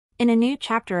In a new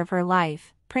chapter of her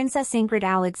life, Princess Ingrid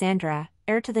Alexandra,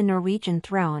 heir to the Norwegian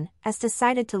throne, has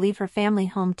decided to leave her family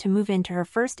home to move into her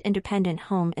first independent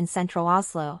home in central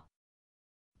Oslo.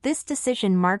 This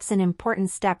decision marks an important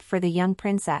step for the young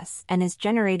princess and is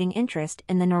generating interest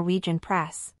in the Norwegian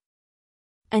press.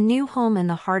 A new home in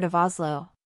the heart of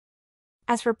Oslo.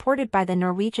 As reported by the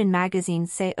Norwegian magazine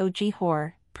Se og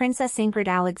Hor, Princess Ingrid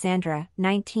Alexandra,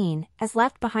 19, has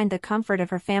left behind the comfort of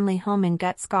her family home in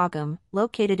Gutskogum,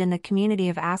 located in the community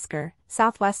of Asker,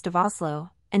 southwest of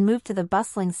Oslo, and moved to the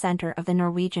bustling center of the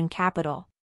Norwegian capital.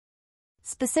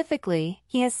 Specifically,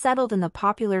 he has settled in the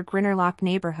popular Grünerløkka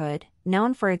neighborhood,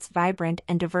 known for its vibrant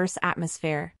and diverse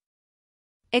atmosphere.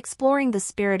 Exploring the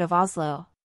spirit of Oslo.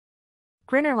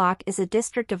 Grünerløkka is a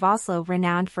district of Oslo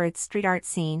renowned for its street art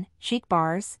scene, chic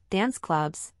bars, dance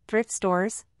clubs, thrift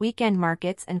stores, weekend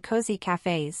markets and cozy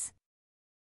cafes.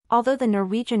 Although the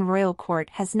Norwegian royal court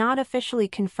has not officially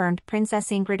confirmed Princess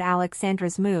Ingrid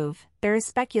Alexandra's move, there is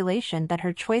speculation that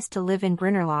her choice to live in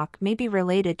Grünerløkka may be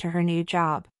related to her new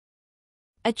job.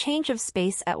 A change of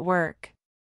space at work.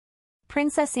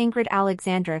 Princess Ingrid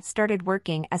Alexandra started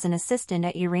working as an assistant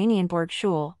at Uranienborg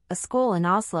Schule, a school in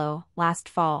Oslo, last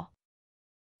fall.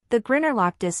 The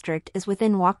Grünerløkka district is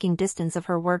within walking distance of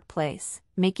her workplace,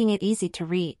 making it easy to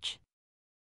reach.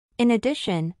 In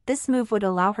addition, this move would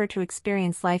allow her to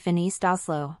experience life in East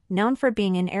Oslo, known for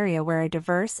being an area where a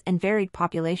diverse and varied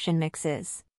population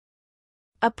mixes.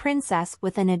 A princess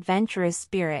with an adventurous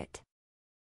spirit.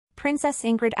 Princess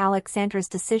Ingrid Alexandra's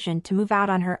decision to move out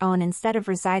on her own instead of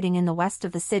residing in the west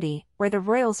of the city, where the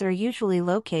royals are usually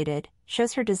located,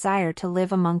 shows her desire to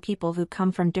live among people who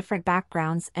come from different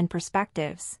backgrounds and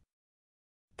perspectives.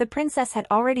 The princess had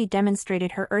already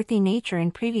demonstrated her earthy nature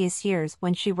in previous years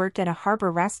when she worked at a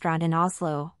harbor restaurant in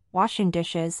Oslo, washing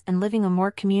dishes and living a more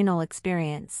communal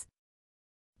experience.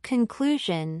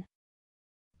 Conclusion.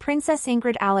 Princess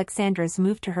Ingrid Alexandra's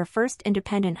move to her first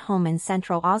independent home in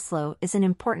central Oslo is an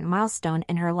important milestone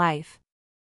in her life.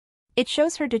 It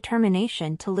shows her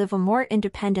determination to live a more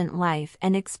independent life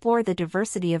and explore the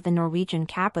diversity of the Norwegian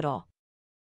capital.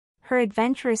 Her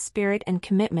adventurous spirit and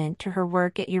commitment to her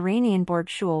work at Uranienborg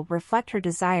Schule reflect her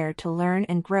desire to learn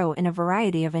and grow in a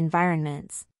variety of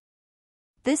environments.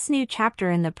 This new chapter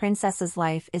in the princess's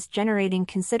life is generating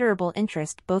considerable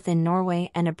interest both in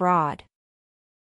Norway and abroad.